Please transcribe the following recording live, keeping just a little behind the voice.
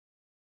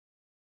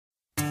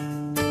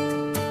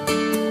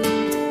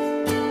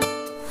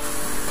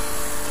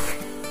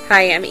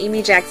Hi, I'm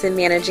Amy Jackson,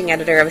 Managing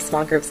Editor of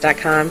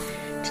SmallGroups.com.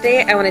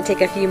 Today I want to take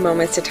a few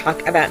moments to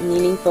talk about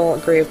meaningful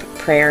group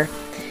prayer.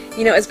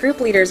 You know, as group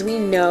leaders, we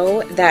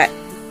know that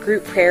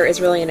group prayer is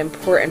really an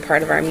important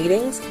part of our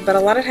meetings, but a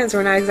lot of times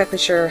we're not exactly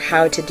sure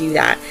how to do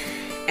that.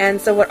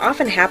 And so what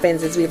often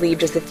happens is we leave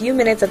just a few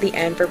minutes at the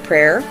end for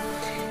prayer.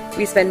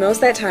 We spend most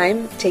of that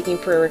time taking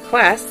prayer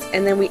requests,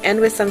 and then we end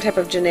with some type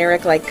of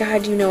generic like,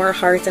 God, you know our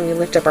hearts, and we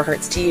lift up our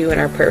hearts to you in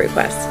our prayer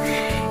requests.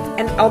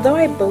 And although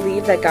I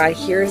believe that God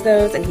hears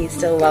those and He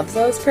still loves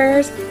those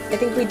prayers, I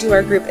think we do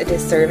our group a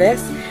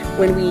disservice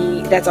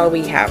when that's all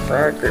we have for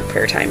our group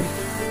prayer time.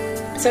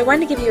 So I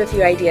wanted to give you a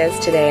few ideas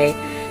today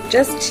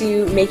just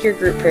to make your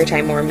group prayer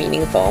time more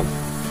meaningful.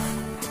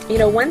 You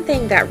know, one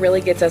thing that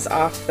really gets us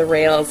off the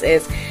rails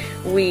is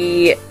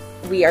we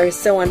are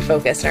so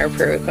unfocused in our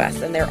prayer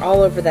requests, and they're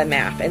all over the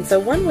map. And so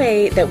one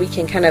way that we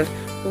can kind of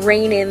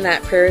rein in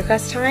that prayer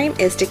request time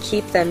is to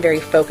keep them very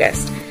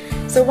focused.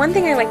 So one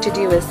thing I like to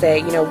do is say,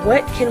 you know,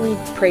 what can we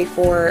pray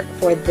for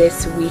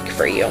this week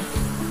for you?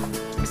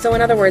 So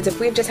in other words, if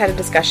we've just had a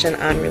discussion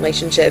on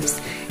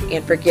relationships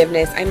and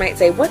forgiveness, I might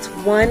say, what's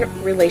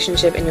one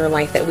relationship in your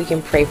life that we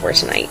can pray for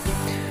tonight?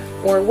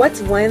 Or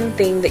what's one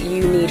thing that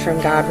you need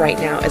from God right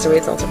now as a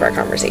result of our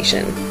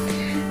conversation?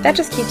 That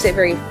just keeps it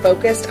very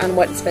focused on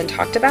what's been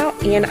talked about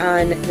and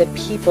on the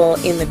people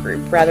in the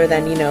group rather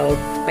than, you know,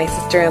 my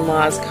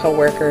sister-in-law's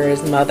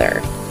coworker's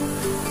mother.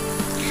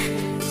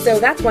 So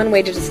that's one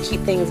way to just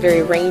keep things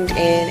very reined in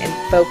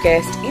and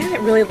focused, and it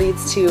really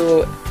leads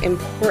to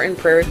important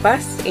prayer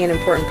requests and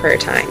important prayer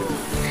time.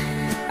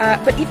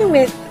 But even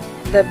with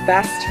the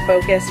best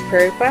focused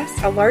prayer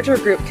requests, a larger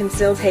group can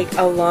still take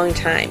a long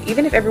time.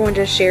 Even if everyone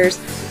just shares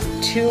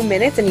 2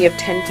 minutes and you have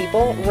 10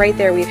 people, right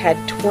there we've had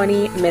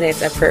 20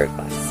 minutes of prayer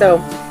requests. So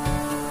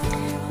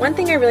one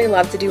thing I really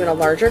love to do in a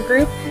larger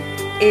group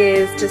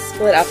is to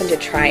split up into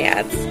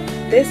triads.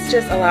 This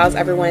just allows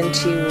everyone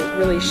to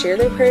really share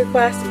their prayer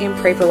requests and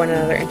pray for one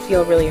another and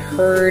feel really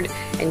heard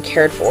and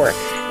cared for.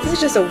 This is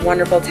just a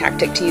wonderful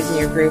tactic to use in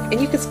your group, and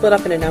you could split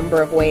up in a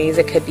number of ways.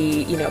 It could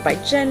be, you know, by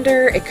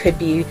gender. It could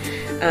be,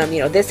 you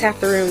know, this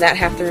half the room, that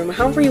half the room,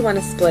 however you want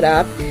to split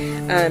up.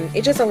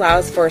 It just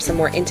allows for some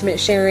more intimate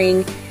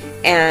sharing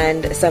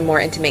and some more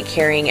intimate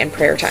caring and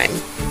prayer time.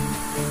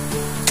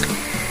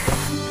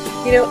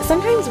 You know,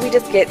 sometimes we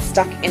just get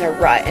stuck in a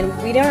rut, and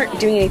we aren't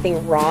doing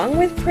anything wrong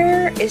with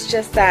prayer. It's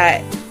just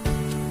that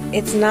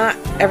it's not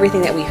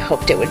everything that we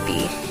hoped it would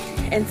be.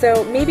 And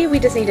so maybe we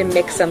just need to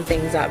mix some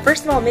things up.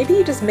 First of all, maybe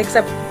you just mix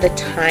up the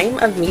time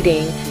of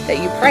meeting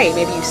that you pray.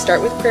 Maybe you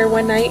start with prayer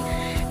one night.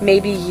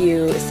 Maybe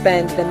you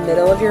spend the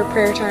middle of your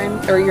prayer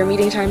time or your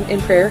meeting time in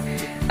prayer.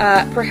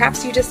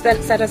 Perhaps you just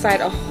set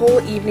aside a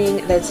whole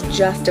evening that's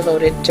just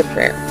devoted to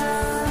prayer.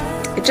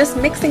 Just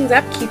mix things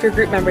up, keep your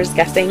group members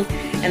guessing,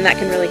 and that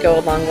can really go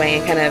a long way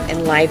in kind of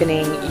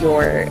enlivening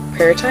your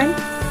prayer time.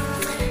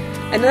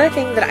 Another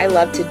thing that I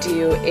love to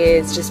do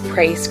is just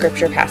pray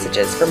scripture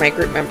passages for my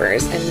group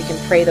members, and we can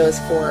pray those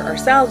for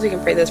ourselves, we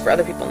can pray those for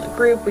other people in the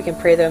group, we can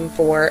pray them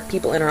for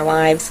people in our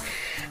lives.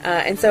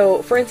 And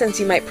so, for instance,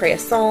 you might pray a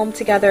psalm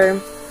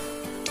together.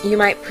 You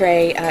might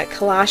pray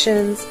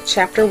Colossians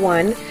chapter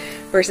 1,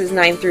 verses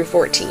 9 through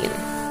 14.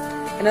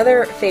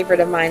 Another favorite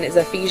of mine is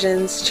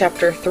Ephesians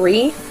chapter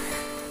 3,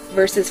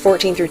 verses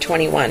 14 through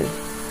 21.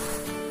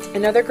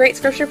 Another great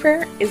scripture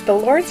prayer is the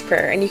Lord's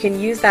Prayer, and you can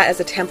use that as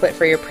a template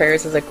for your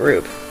prayers as a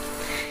group.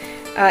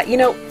 You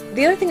know,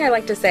 the other thing I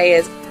like to say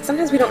is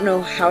sometimes we don't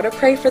know how to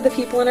pray for the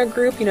people in our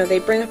group. You know, they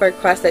bring up a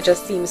request that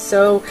just seems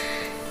so,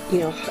 you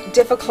know,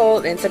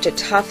 difficult and such a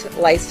tough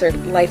life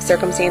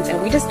circumstance,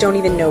 and we just don't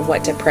even know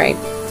what to pray.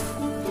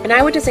 And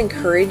I would just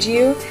encourage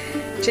you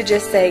to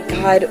just say,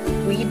 God,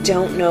 we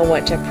don't know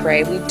what to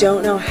pray. We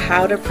don't know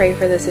how to pray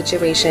for the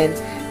situation,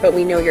 but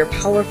we know you're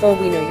powerful,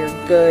 we know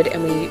you're good,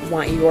 and we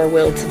want your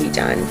will to be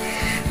done.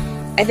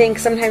 I think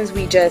sometimes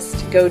we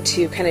just go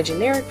to kind of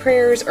generic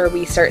prayers, or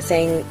we start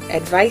saying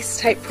advice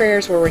type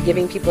prayers where we're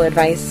giving people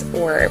advice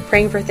or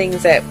praying for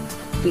things that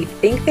we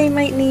think they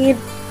might need.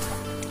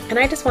 And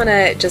I just want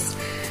to just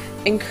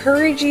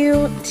encourage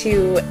you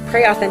to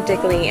pray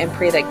authentically and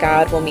pray that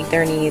God will meet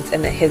their needs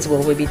and that His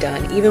will be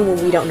done, even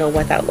when we don't know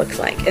what that looks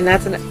like. And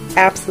that's an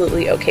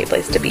absolutely okay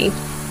place to be.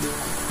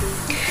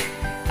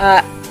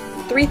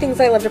 3 things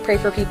I love to pray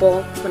for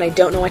people when I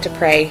don't know what to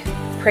pray.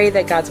 Pray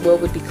that God's will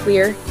would be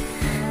clear.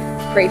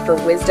 Pray for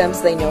wisdom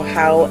so they know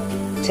how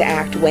to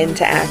act, when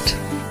to act.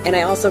 And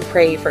I also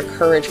pray for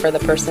courage for the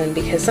person,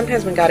 because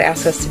sometimes when God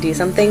asks us to do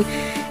something,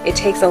 it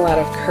takes a lot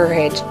of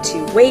courage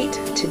to wait,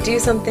 to do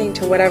something,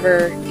 to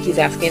whatever He's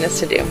asking us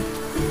to do.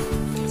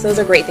 So those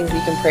are great things you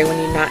can pray when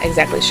you're not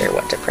exactly sure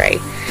what to pray.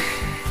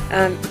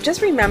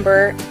 Just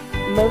remember,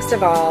 most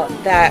of all,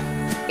 that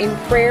in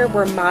prayer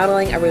we're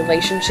modeling a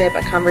relationship,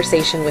 a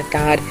conversation with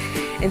God.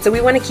 And so we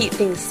want to keep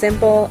things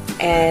simple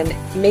and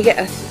make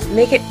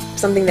it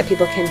something that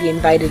people can be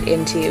invited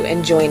into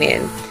and join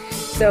in.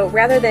 So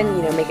rather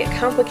than, make it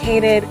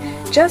complicated,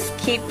 just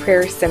keep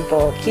prayer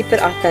simple, keep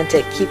it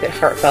authentic, keep it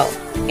heartfelt,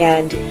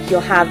 and you'll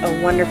have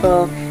a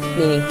wonderful,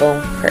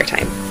 meaningful prayer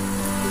time.